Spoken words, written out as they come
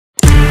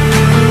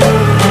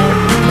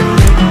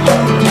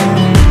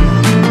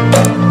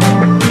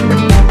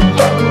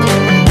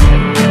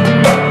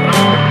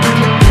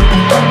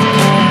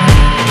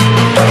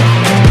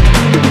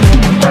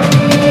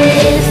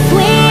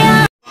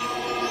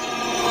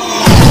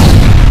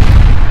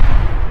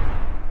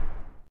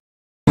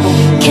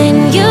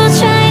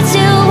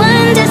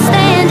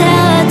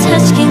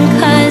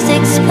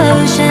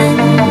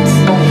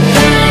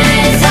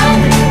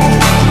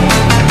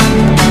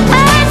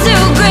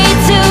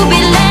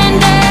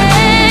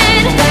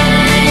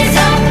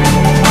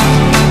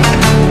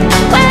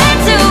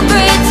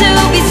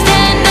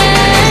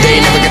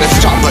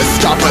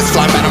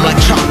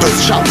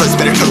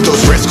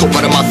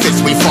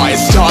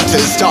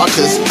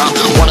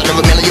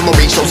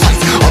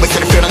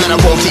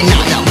will deny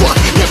that work,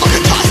 never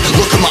could toss.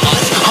 Look in my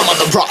eyes, I'm on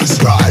the rise.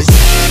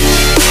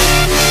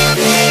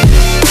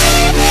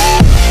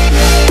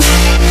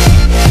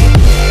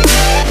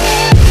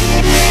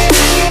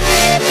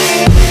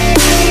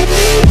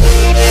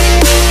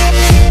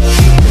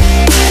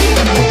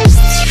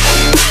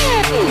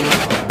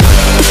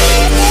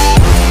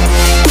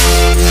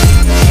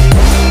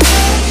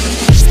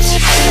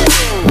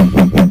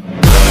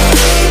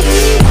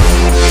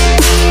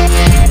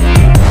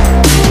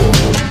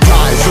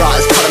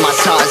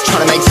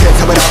 Trying to make sense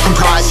how it all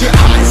comprised. Yeah,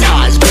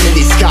 highs, been in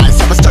these skies.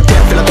 I was stuck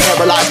there feeling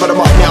paralyzed, but I'm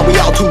up now, we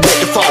all too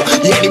late to fall.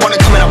 Yeah, anyone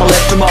coming, I'ma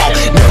lift them all.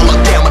 Never look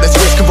down when it's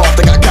risk involved.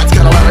 I got guts,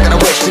 gotta learn, I gotta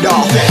wish it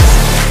all.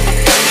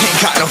 Ain't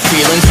got no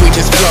feelings, we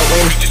just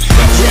floating.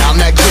 Yeah, I'm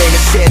that grain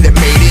of sand that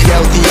made it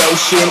out the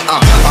ocean.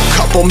 A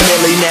couple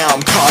milli now,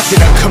 I'm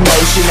causing a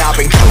commotion. I've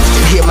been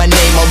coasting, hear my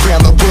name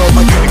around the world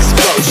like an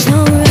explosion.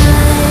 So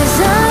rise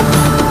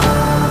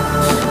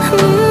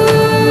up.